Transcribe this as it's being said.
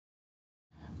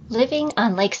Living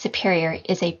on Lake Superior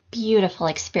is a beautiful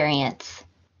experience,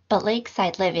 but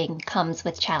lakeside living comes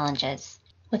with challenges.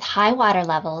 With high water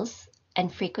levels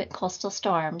and frequent coastal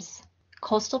storms,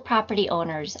 coastal property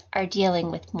owners are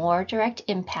dealing with more direct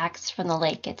impacts from the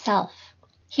lake itself.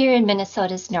 Here in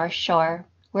Minnesota's North Shore,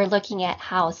 we're looking at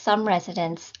how some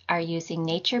residents are using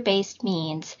nature-based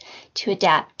means to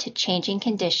adapt to changing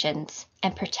conditions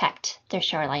and protect their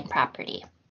shoreline property.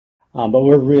 But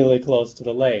we're really close to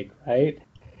the lake, right?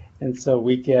 And so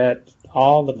we get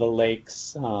all of the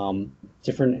lake's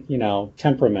different,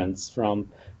 temperaments,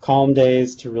 from calm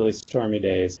days to really stormy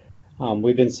days.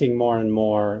 We've been seeing more and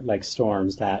more like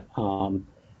storms that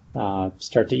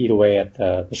start to eat away at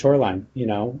the shoreline,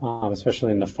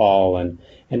 especially in the fall and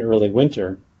early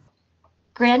winter.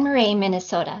 Grand Marais,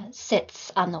 Minnesota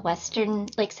sits on the western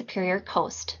Lake Superior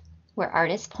coast, where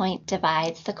Artist Point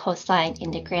divides the coastline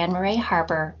into Grand Marais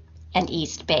Harbor and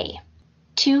East Bay.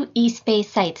 Two East Bay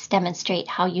sites demonstrate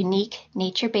how unique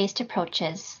nature-based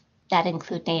approaches that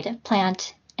include native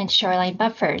plant and shoreline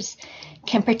buffers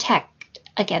can protect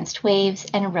against waves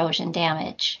and erosion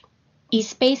damage.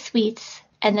 East Bay Suites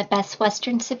and the Best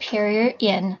Western Superior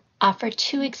Inn offer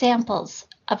two examples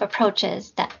of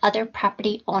approaches that other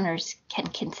property owners can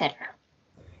consider.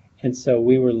 And so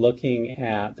we were looking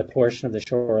at the portion of the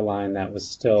shoreline that was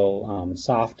still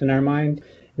soft in our mind.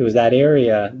 It was that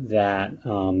area that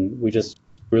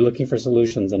we were looking for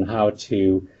solutions on how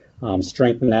to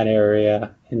strengthen that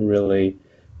area and really,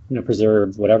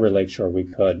 preserve whatever lakeshore we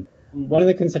could. One of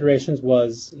the considerations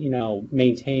was,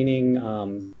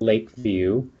 maintaining lake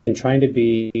view and trying to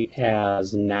be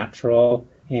as natural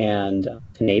and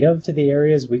native to the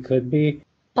areas we could be.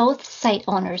 Both site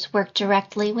owners work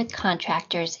directly with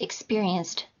contractors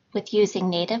experienced with using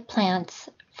native plants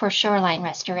for shoreline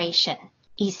restoration.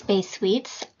 East Bay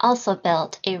Suites also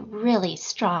built a really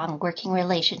strong working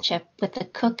relationship with the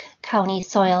Cook County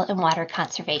Soil and Water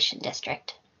Conservation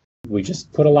District. We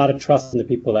just put a lot of trust in the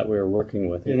people that we were working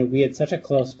with. We had such a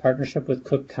close partnership with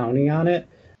Cook County on it.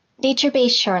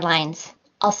 Nature-based shorelines,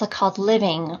 also called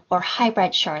living or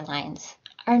hybrid shorelines,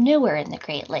 are newer in the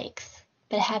Great Lakes,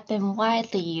 but have been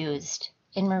widely used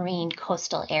in marine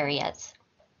coastal areas.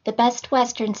 The Best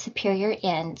Western Superior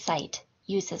Inn site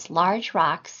uses large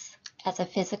rocks as a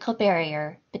physical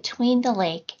barrier between the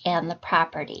lake and the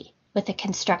property, with a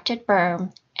constructed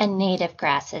berm and native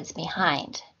grasses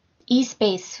behind. East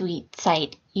Bay Suite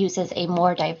site uses a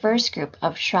more diverse group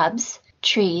of shrubs,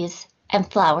 trees,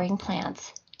 and flowering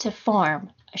plants to form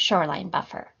a shoreline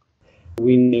buffer.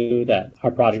 We knew that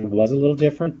our project was a little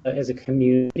different. As a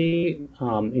community,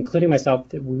 including myself,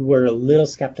 that we were a little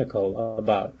skeptical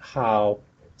about how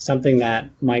something that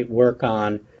might work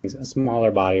on a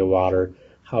smaller body of water,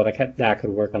 how that could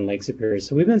work on Lake Superior.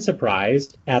 So we've been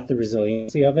surprised at the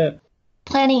resiliency of it.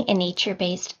 Planning a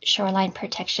nature-based shoreline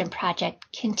protection project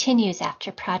continues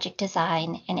after project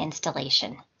design and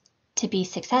installation. To be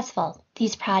successful,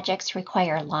 these projects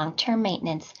require long-term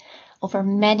maintenance over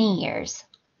many years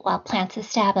while plants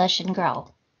establish and grow.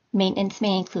 Maintenance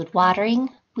may include watering,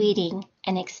 weeding,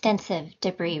 and extensive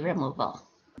debris removal.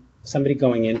 Somebody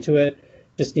going into it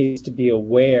just needs to be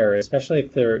aware, especially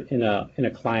if they're in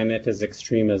a climate as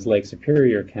extreme as Lake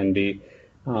Superior can be,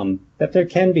 that there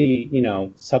can be,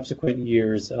 subsequent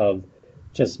years of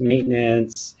just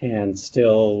maintenance and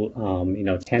still,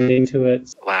 tending to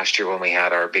it. Last year when we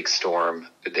had our big storm,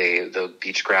 the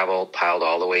beach gravel piled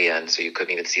all the way in, so you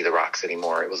couldn't even see the rocks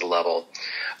anymore. It was level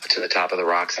to the top of the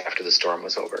rocks after the storm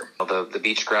was over. The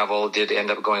beach gravel did end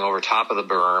up going over top of the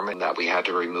berm, and that we had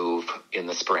to remove in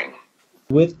the spring.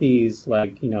 With these,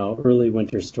 early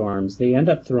winter storms, they end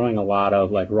up throwing a lot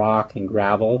of rock and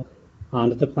gravel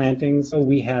onto the plantings. So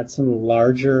we had some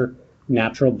larger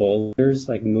natural boulders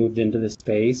moved into the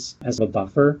space as a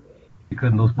buffer.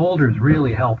 Because those boulders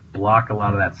really help block a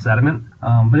lot of that sediment.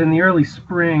 But in the early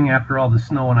spring, after all the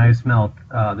snow and ice melt,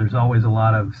 there's always a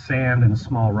lot of sand and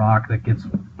small rock that gets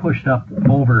pushed up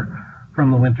over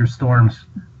from the winter storms.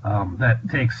 That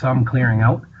takes some clearing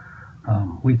out.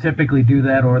 We typically do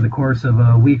that over the course of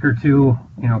a week or two,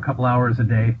 a couple hours a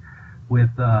day, with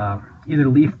either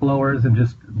leaf blowers and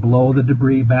just blow the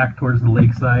debris back towards the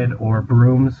lakeside, or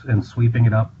brooms and sweeping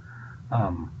it up.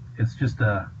 It's just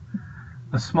a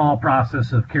small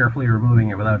process of carefully removing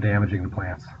it without damaging the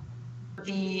plants.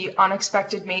 The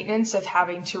unexpected maintenance of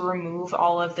having to remove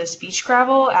all of this beach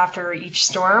gravel after each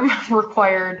storm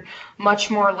required much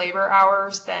more labor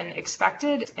hours than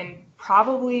expected, and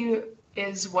probably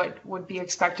is what would be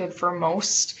expected for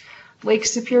most Lake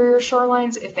Superior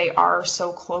shorelines if they are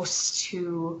so close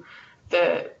to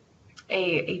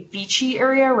a beachy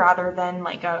area rather than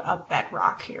a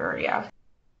bedrock area.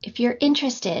 If you're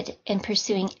interested in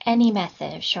pursuing any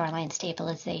method of shoreline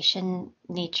stabilization,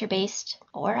 nature-based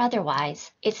or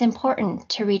otherwise, it's important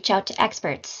to reach out to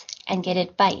experts and get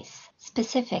advice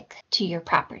specific to your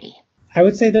property. I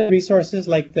would say the resources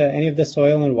like any of the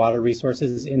soil and water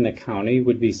resources in the county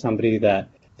would be somebody that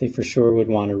they for sure would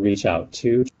want to reach out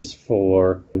to just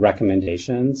for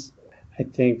recommendations. I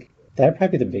think that'd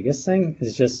probably be the biggest thing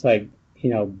is just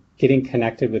getting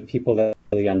connected with people that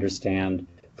really understand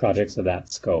projects of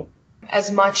that scope.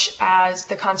 As much as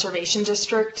the Conservation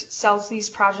District sells these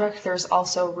projects, there's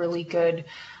also really good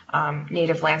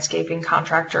native landscaping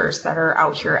contractors that are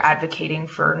out here advocating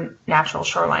for natural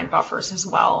shoreline buffers as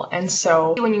well. And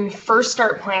so when you first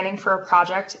start planning for a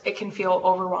project, it can feel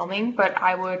overwhelming, but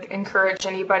I would encourage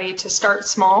anybody to start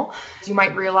small. You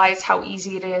might realize how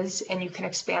easy it is and you can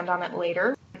expand on it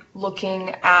later.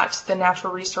 Looking at the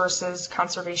Natural Resources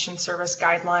Conservation Service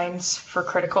guidelines for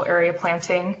critical area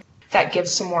planting, that gives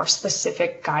some more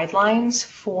specific guidelines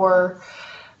for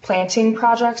planting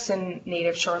projects and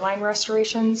native shoreline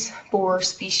restorations. For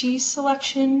species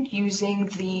selection, using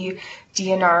the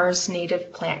DNR's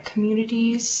native plant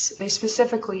communities, they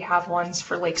specifically have ones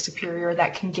for Lake Superior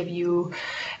that can give you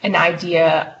an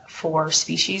idea for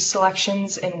species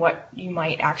selections and what you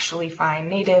might actually find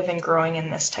native and growing in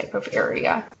this type of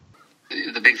area.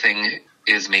 The big thing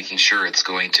is making sure it's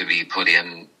going to be put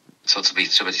in so it's to be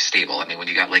stable. I mean, when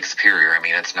you got Lake Superior, I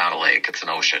mean, it's not a lake, it's an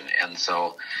ocean. And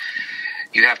so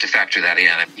you have to factor that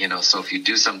in, so if you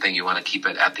do something, you want to keep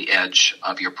it at the edge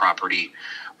of your property,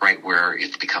 right where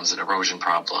it becomes an erosion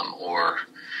problem or,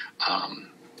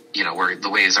 where the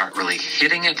waves aren't really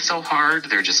hitting it so hard.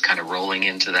 They're just kind of rolling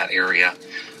into that area.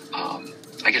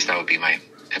 I guess that would be my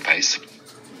advice.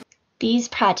 These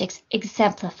projects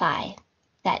exemplify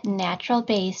that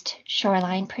natural-based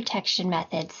shoreline protection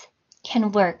methods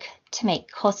can work to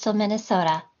make coastal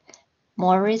Minnesota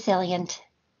more resilient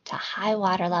to high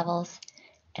water levels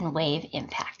and wave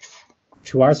impacts.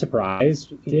 To our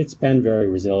surprise, it's been very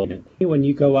resilient. When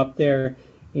you go up there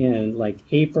in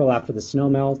April after the snow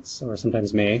melts, or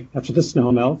sometimes May after the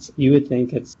snow melts, you would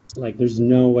think it's there's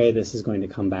no way this is going to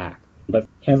come back. But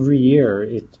every year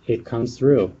it comes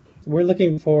through. We're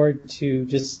looking forward to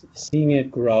just seeing it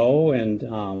grow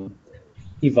and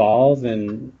evolve,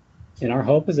 and our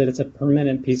hope is that it's a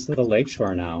permanent piece of the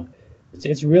lakeshore now.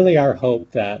 It's really our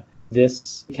hope that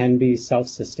this can be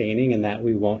self-sustaining and that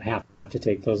we won't have to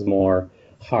take those more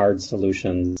hard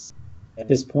solutions. At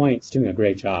this point, it's doing a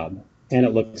great job, and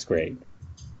it looks great.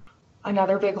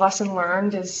 Another big lesson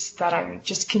learned is that I'm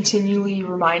just continually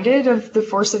reminded of the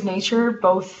force of nature,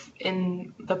 both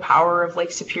in the power of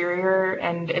Lake Superior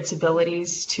and its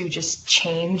abilities to just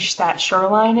change that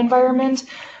shoreline environment,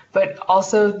 but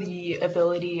also the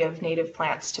ability of native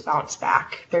plants to bounce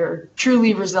back. They're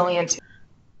truly resilient.